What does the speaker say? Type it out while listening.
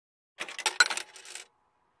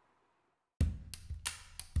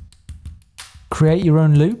Create your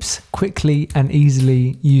own loops quickly and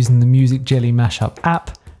easily using the Music Jelly Mashup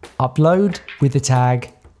app. Upload with the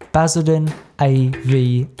tag Basildon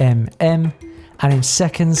AVMM, and in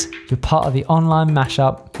seconds you're part of the online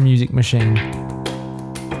mashup music machine.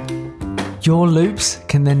 Your loops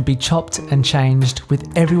can then be chopped and changed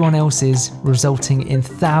with everyone else's, resulting in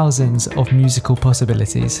thousands of musical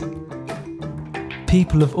possibilities.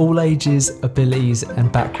 People of all ages, abilities and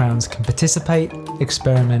backgrounds can participate,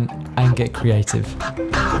 experiment and get creative.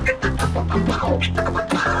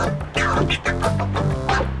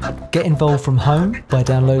 Get involved from home by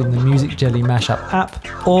downloading the Music Jelly Mashup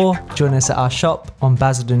app, or join us at our shop on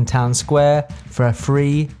Basildon Town Square for a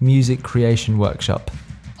free music creation workshop.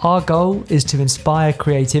 Our goal is to inspire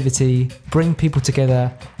creativity, bring people together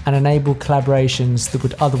and enable collaborations that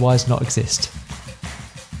would otherwise not exist.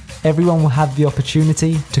 Everyone will have the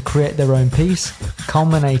opportunity to create their own piece,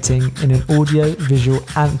 culminating in an audio-visual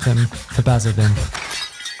anthem for Basildon.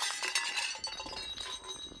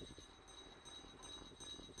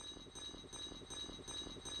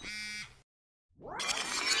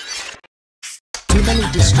 Too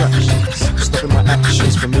many distractions, stopping my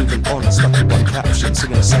actions from moving on. Stuck in one caption,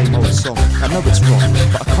 singing the same old song. I know it's wrong,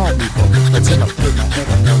 but I can't move on until I put my head.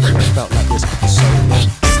 I know that I felt like this for so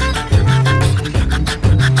long.